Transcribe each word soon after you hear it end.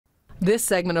This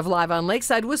segment of Live on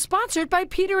Lakeside was sponsored by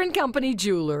Peter & Company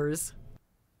Jewelers.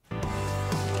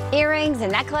 Earrings, a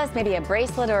necklace, maybe a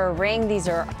bracelet or a ring. These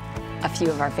are a few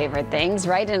of our favorite things,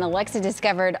 right? And Alexa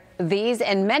discovered these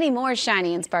and many more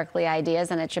shiny and sparkly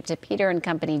ideas on a trip to Peter &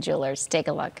 Company Jewelers. Take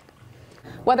a look.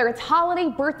 Whether it's holiday,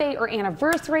 birthday, or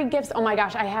anniversary gifts, oh my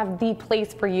gosh, I have the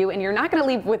place for you, and you're not going to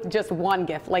leave with just one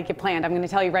gift like you planned. I'm going to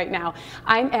tell you right now.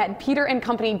 I'm at Peter &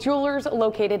 Company Jewelers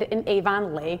located in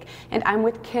Avon Lake, and I'm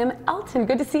with Kim Elton.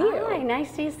 Good to see you. Hi,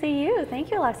 nice to see you.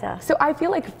 Thank you, Alexa. So I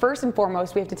feel like first and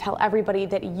foremost, we have to tell everybody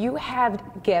that you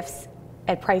have gifts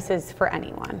at prices for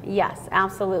anyone. Yes,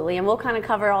 absolutely, and we'll kind of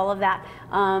cover all of that.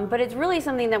 But it's really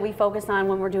something that we focus on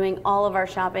when we're doing all of our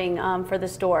shopping for the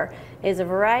store, is a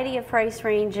variety of price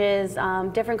ranges,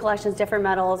 different collections, different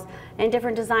metals, and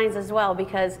different designs as well,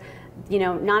 because you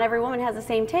know, not every woman has the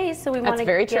same taste, so we want to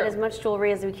get as much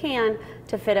jewelry as we can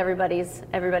to fit everybody's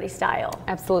style.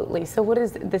 Absolutely. So what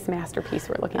is this masterpiece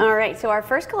we're looking at? All right, so our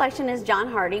first collection is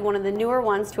John Hardy, one of the newer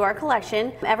ones to our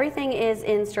collection. Everything is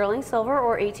in sterling silver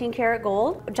or 18 karat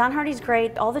gold. John Hardy's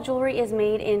great. All the jewelry is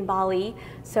made in Bali,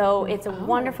 so it's a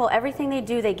wonderful, everything they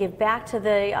do, they give back to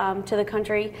the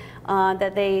country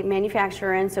that they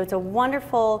manufacture in, so it's a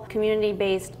wonderful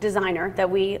community-based designer that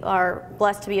we are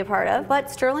blessed to be a part of. But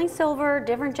sterling silver,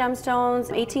 different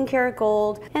gemstones, 18 karat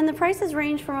gold, and the prices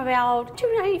range from about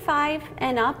 $295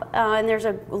 and up, and there's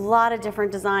a lot of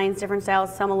different designs, different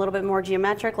styles, some a little bit more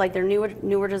geometric, like their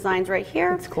newer designs right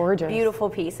here. It's gorgeous. Beautiful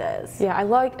pieces. Yeah, I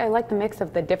like the mix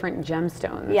of the different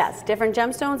gemstones. Yes, different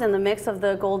gemstones and the mix of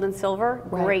the gold and silver,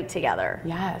 great together.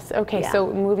 Yes, okay,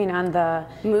 so moving on,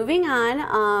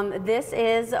 this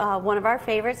is one of our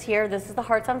favorites here. This is the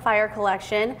Hearts on Fire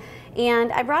collection.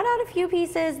 And I brought out a few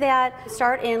pieces that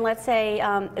start in, let's say,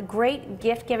 great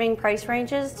gift-giving price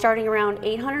ranges, starting around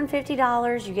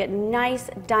 $850. You get nice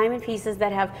diamond pieces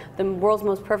that have the world's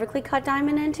most perfectly cut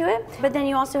diamond into it. But then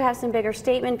you also have some bigger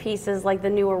statement pieces like the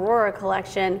new Aurora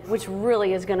collection, which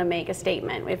really is going to make a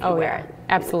statement if you wear it.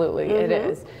 Absolutely, it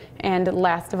is. And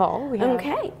last of all, we have...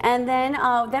 Okay, and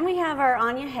then we have our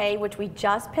Anya Hay, which we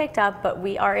just picked up, but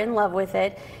we are in love with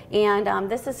it. And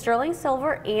this is sterling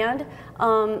silver and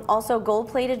also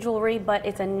gold-plated jewelry, but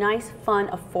it's a nice, fun,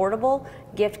 affordable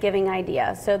gift-giving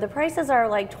idea. So the prices are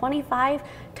like $25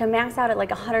 to max out at like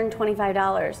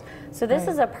 $125. So this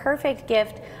is a perfect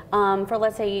gift for,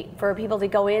 let's say, for people to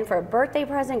go in for a birthday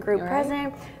present, group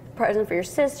present for your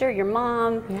sister, your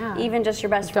mom, even just your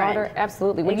best friend.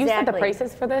 Absolutely. When you said the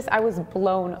prices for this, I was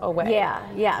blown away.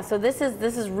 Yeah. So this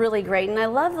is really great, and I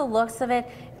love the looks of it.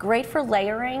 Great for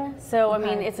layering. So I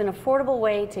mean, it's an affordable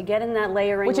way to get in that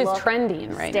layering which is look.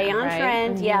 trending right Stay now, on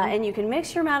trend, and you can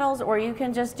mix your metals, or you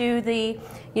can just do the,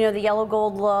 the yellow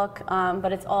gold look.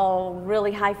 But it's all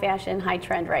really high fashion, high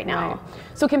trend right now.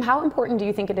 So Kim, how important do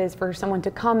you think it is for someone to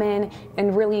come in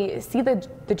and really see the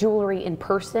jewelry in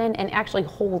person and actually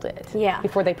hold it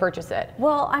before they purchase it?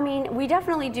 Well, I mean, we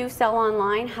definitely do sell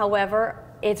online. However,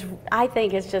 I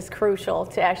think it's just crucial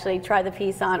to actually try the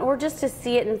piece on, or just to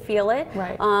see it and feel it,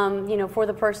 for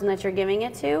the person that you're giving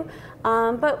it to.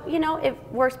 But it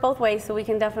works both ways, so we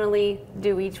can definitely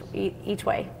do each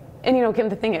way. And Kim,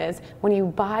 the thing is, when you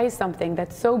buy something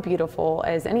that's so beautiful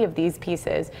as any of these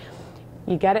pieces,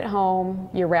 you get it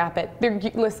home, you wrap it.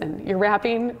 Listen, your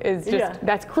wrapping is just,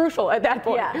 that's crucial at that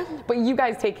point. But you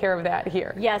guys take care of that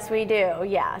here. Yes, we do,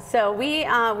 So we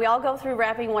all go through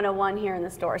Wrapping 101 here in the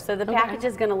store. So the package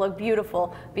is going to look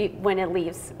beautiful when it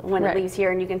leaves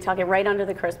here, and you can tuck it right under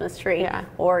the Christmas tree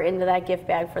or into that gift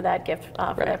bag for that gift,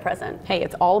 for that present. Hey,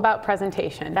 it's all about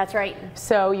presentation. That's right.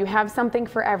 So you have something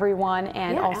for everyone,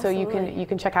 and also you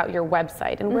can check out your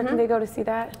website. And where can they go to see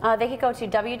that? They could go to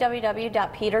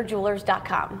www.peterjewelers.com.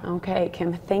 Okay,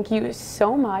 Kim, thank you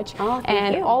so much.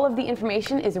 Thank you. All of the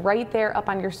information is right there up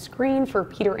on your screen for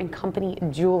Peter & Company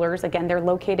Jewelers. Again, they're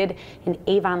located in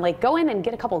Avon Lake. Go in and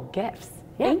get a couple gifts.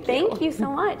 Thank you so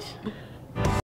much.